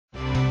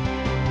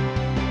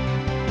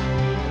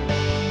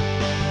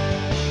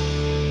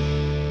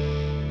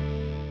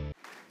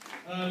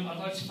I'd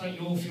like to thank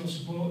you all for your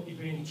support. You've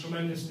been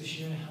tremendous this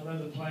year. I know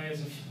the players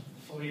have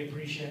fully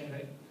appreciated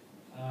it.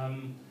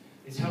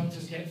 It's helped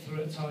us get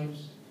through at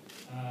times.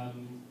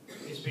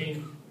 It's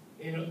been,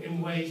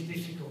 in ways,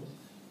 difficult.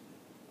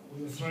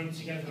 We were thrown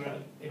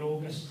together in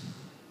August,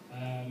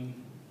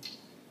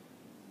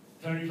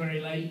 very,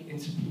 very late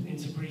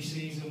into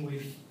pre-season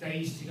with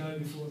days to go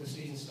before the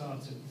season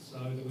started. So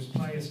there was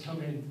players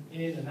coming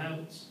in and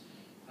out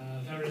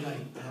very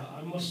late.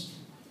 I must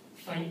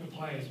thank the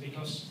players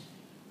because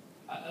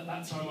at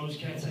that time I was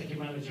caretaker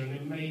manager and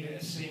it made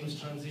it a seamless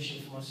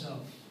transition for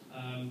myself,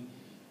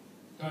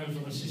 going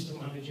from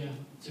assistant manager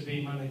to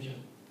being manager.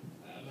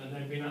 And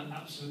they've been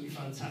absolutely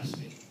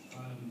fantastic.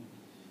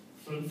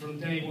 From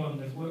day one,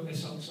 they've worked their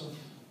socks off.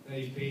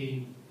 They've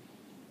been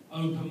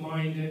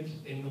open-minded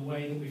in the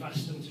way that we've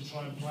asked them to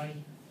try and play.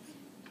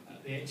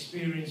 The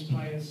experienced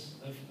players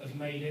have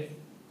made it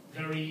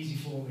very easy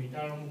for me.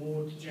 Darren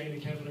Ward, Jamie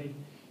Keverley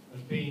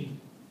have been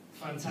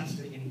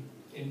fantastic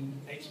in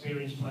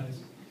experienced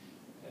players.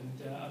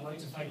 And I'd like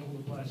to thank all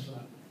the players for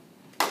that.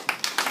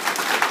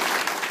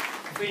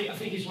 I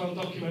think it's well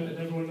documented.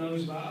 Everyone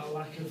knows about our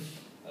lack of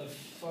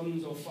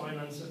funds or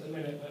finance at the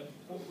minute, but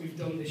what we've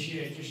done this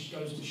year just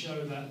goes to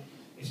show that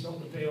it's not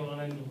the be-all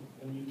and end-all,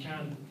 and you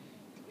can,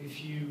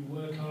 if you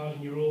work hard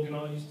and you're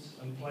organised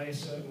and play a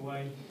certain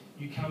way,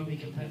 you can be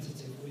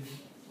competitive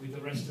with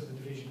the rest of the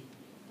division.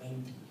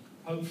 And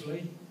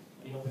hopefully,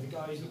 you know, with the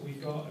guys that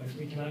we've got, and if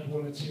we can add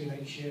 1 or 2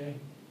 next year,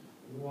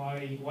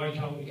 why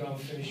can't we go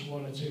and finish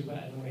 1 or 2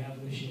 better than we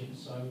have this year?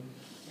 So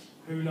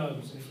who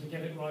knows? If we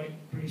get it right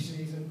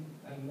pre-season,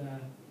 and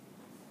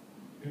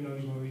who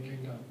knows where we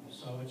can go.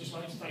 So I'd just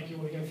like to thank you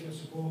all again for your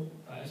support.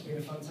 It's been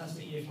a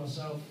fantastic year for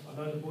myself. I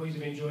know the boys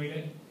have enjoyed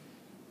it.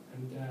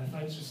 And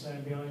thanks for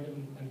staying behind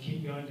them and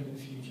keep behind them in the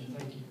future.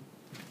 Thank you.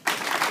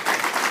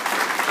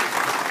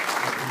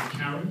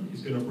 Karen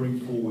is going to bring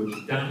forward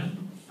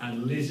Dan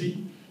and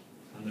Lizzie,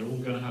 and they're all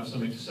going to have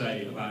something to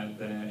say about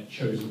their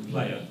chosen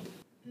player.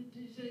 The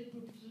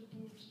Disabled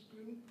Supporters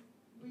Group,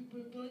 we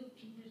would like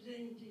to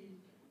present you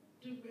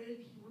to Swindon.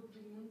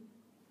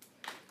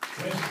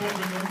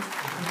 Swindon is going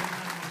to have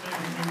the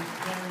Disabled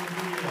Player of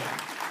the Year.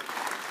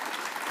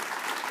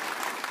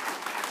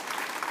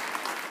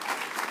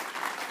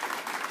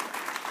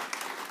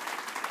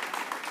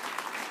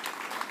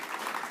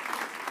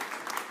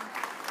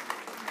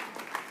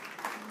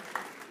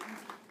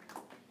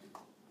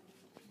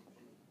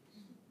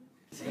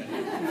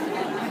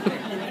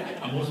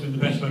 And what's been the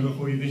best moment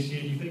for you this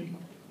year, do you think?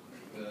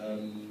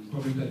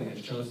 Probably playing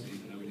against Chelsea,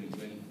 even though we didn't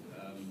win.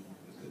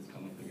 It's good to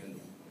come up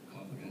against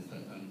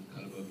that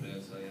kind of a player,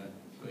 so yeah,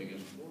 great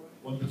game.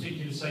 One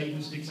particular save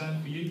that sticks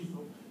out for you?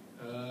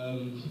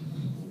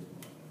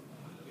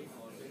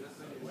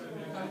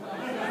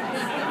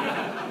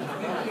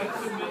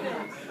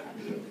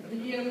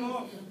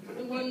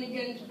 The one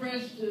against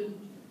Preston.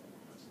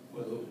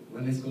 Well,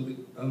 when they scored the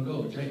own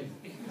goal, Jake.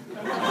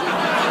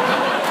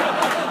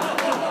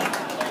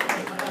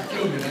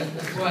 Killed me,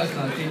 that's twice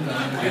now, team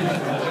time.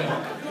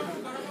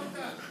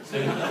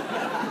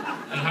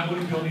 And how would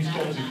it be on these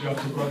goals if you have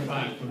to run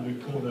back from the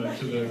corner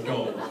to the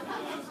goal?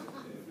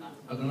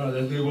 I don't know,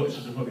 there's new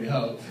watches will probably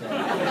help. So.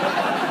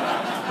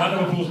 Round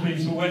of applause,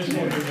 please, for West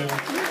Swindon and Dan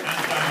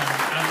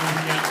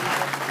and Lizzie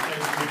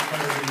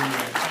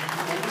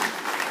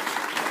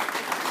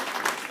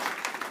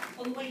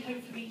On the way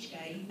home from each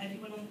game,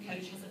 everyone on the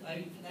coach has a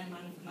vote for their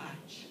man of the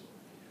match.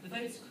 The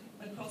votes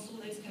across all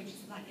those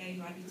coaches for that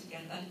game are added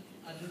together,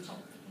 and the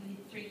top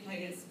 3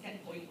 players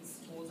get points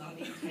towards our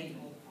league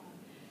table.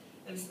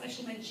 There were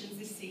special mentions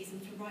this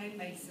season for Ryan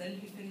Mason,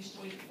 who finished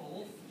joint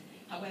 4th.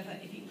 However,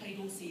 if he played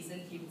all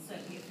season, he would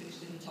certainly have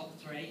finished in the top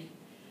 3.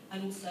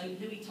 And also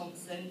Louis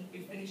Thompson,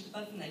 who finished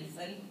above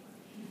Nathan.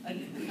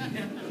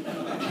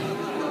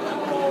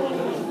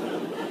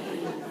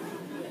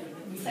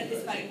 We said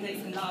this about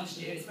Nathan last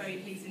year. It's very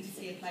pleasing to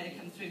see a player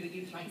come through the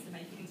youth ranks and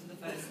make it into the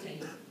first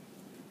team.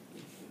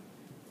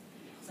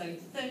 So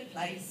 3rd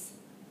place,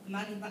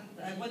 won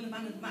the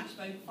man of the match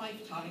vote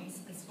 5 times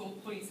and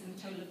scored points in a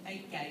total of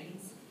 8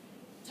 games,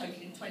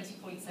 totaling 20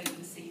 points over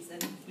the season,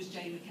 was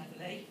Jamie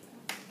Keverley.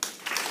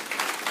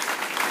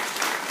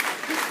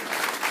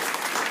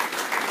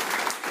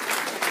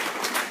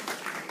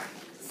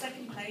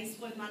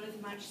 Won man of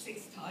the match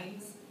 6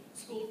 times,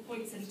 scored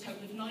points in a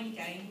total of 9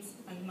 games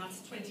and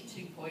amassed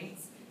 22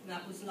 points, and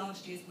that was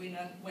last year's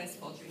winner, Wes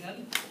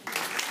Fodringham.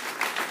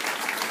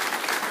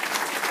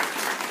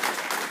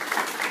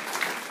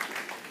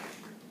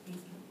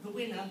 The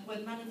winner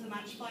won man of the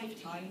match 5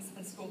 times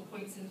and scored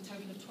points in a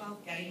total of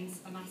 12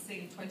 games,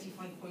 amassing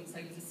 25 points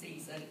over the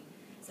season.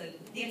 So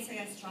the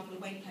SAS Travel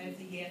Away Player of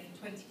the Year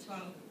for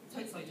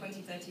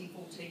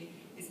 2013-14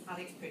 is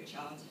Alex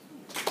Pritchard.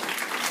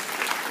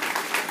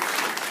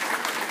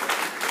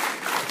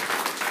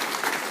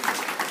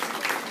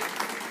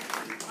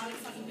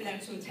 Been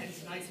able to attend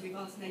tonight, so we've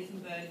asked Nathan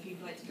Byrne if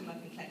he'd like to come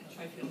up and collect the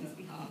trophy on his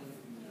behalf.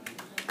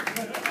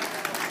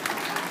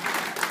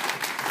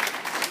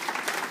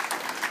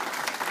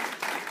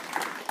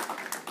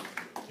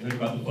 You heard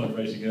about the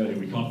fundraising earlier.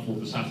 We can't afford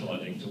the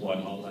satellite link to White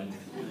Hart Lane.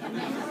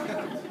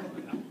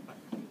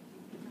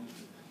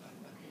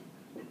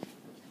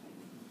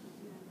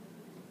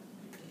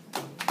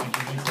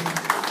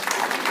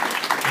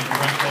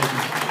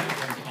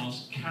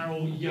 Ask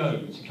Carol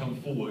Yo to come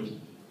forward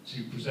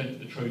to present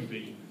the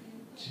trophy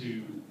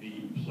to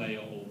the Player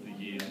of the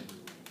Year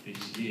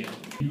this year.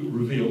 You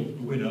reveal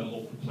the winner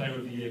of the Player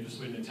of the Year for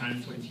Swindon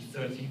Town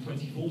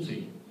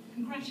 2013-2014.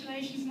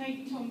 Congratulations,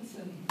 Nathan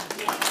Thompson.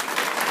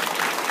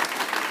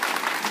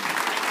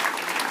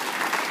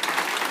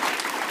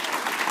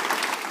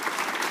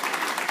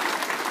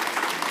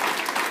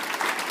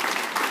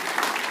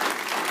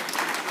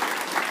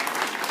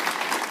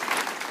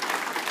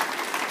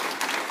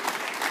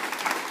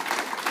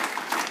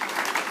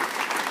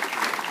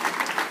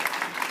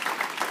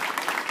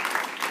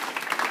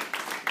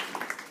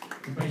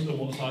 Based on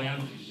what Sally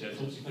Andrews said,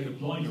 thought she played a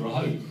blinder at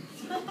home.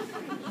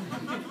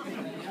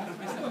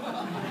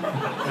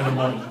 Never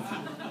mind.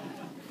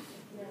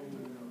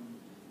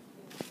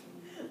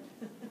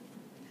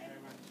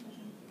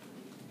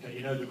 Okay,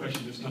 you know the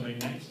question that's coming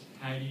next.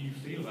 How do you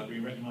feel about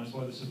being recognised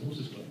by the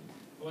Supporters Club?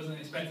 I wasn't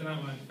expecting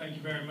that one. Thank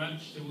you very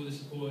much to all the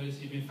supporters.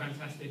 You've been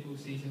fantastic all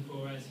season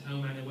for us,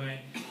 home and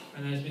away.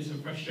 And there's been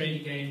some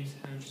frustrating games,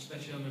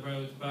 especially on the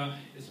road, but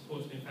the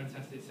support's been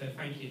fantastic, so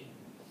thank you.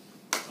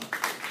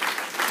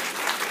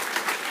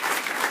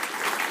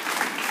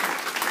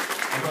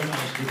 I won't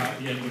ask you about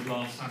the end of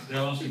last Saturday.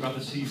 I'll ask you about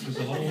the season as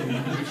a whole. And you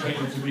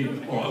expect it to be.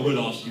 All right, I will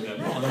ask you then.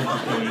 What on earth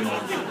is going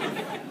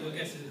on? Your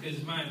guess is as good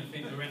as mine. I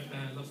think the ref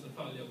lost the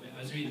plot a little bit. I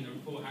was reading the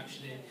report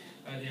actually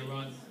earlier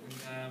on,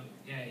 and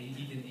yeah,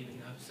 he didn't even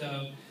know.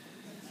 So,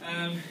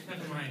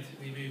 never mind.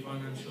 We move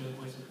on. I'm sure the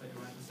boys will play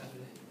right on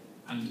Saturday.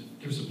 And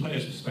give us a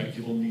player's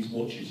perspective on these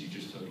watches you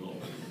just told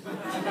off.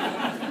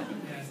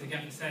 Yeah, as the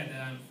gaffer said,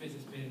 Fizz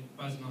has been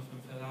buzzing off him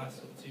for the last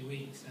sort of 2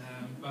 weeks,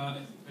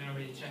 but we don't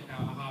really check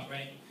out our heart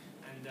rate,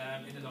 and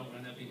in the long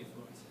run they'll be good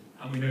for us.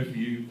 And we know for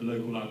you, the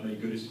local lad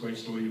made good. It's a great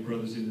story. Your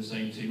brother's in the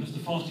same team. That's the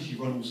fastest you've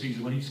run all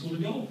season when he scored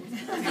a goal.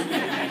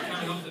 Yeah,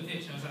 coming off the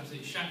pitch, I was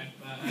absolutely shattered,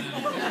 but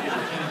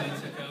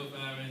Jonathan took over,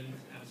 and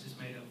I was just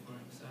made up for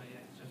him. So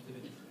yeah, just do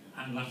it.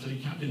 And latterly,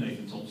 Captain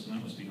Nathan Thompson.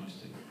 That must be nice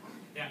too.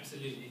 Yeah,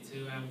 absolutely.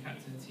 To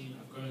captain the team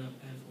I've grown up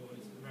playing for,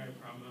 it's a very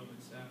proud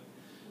moment. So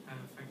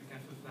thank the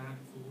gaffer for that,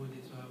 for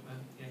Woody as well. But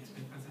yeah, it's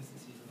been a fantastic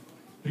season.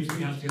 Please put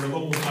your hands together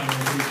one more time.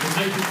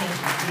 Nathan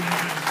Thompson, Swindon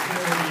Town's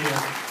Player of the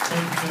Year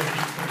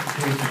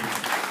 2013-2014.